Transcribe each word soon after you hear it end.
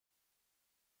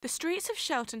The streets of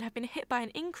Shelton have been hit by an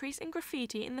increase in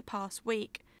graffiti in the past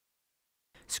week.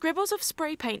 Scribbles of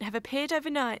spray paint have appeared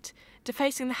overnight,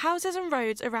 defacing the houses and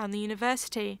roads around the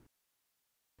university.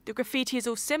 The graffiti is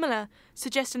all similar,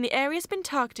 suggesting the area has been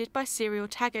targeted by serial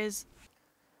taggers.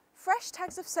 Fresh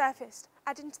tags have surfaced,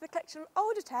 adding to the collection of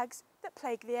older tags that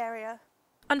plague the area.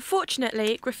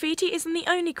 Unfortunately, graffiti isn't the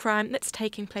only crime that's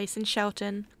taking place in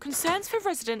Shelton. Concerns for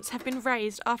residents have been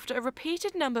raised after a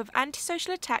repeated number of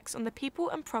antisocial attacks on the people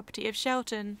and property of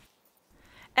Shelton.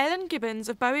 Ellen Gibbons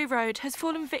of Bowie Road has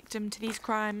fallen victim to these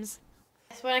crimes.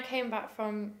 So when I came back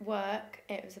from work,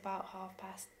 it was about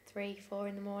 3:30, 4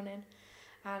 in the morning,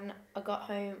 and I got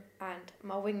home and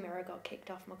my wing mirror got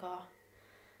kicked off my car.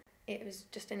 It was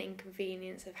just an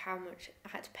inconvenience of how much I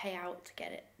had to pay out to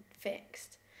get it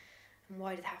fixed. And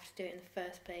why did they have to do it in the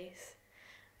first place?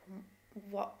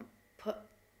 What put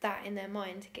that in their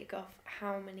mind to kick off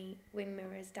how many wing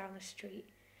mirrors down the street?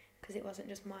 Because it wasn't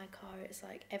just my car, it's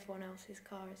like everyone else's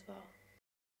car as well.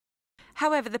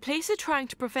 However, the police are trying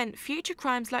to prevent future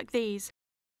crimes like these.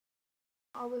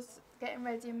 I was getting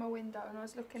ready in my window and I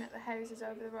was looking at the houses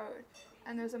over the road,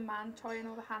 and there was a man trying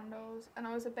all the handles, and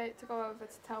I was about to go over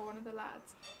to tell one of the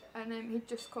lads, and he'd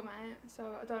just come out,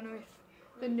 so I don't know if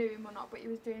they knew him or not, but he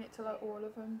was doing it to like all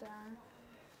of them down.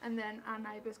 And then our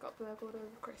neighbours got burgled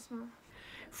over Christmas.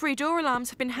 3 door alarms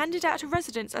have been handed out to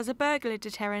residents as a burglary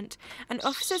deterrent, and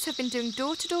officers have been doing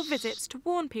door-to-door visits to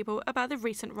warn people about the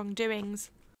recent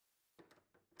wrongdoings.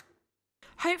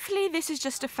 Hopefully this is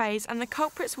just a phase and the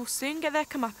culprits will soon get their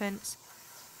comeuppance.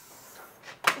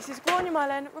 This is Gráinne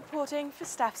Mullen reporting for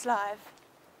Staffs Live.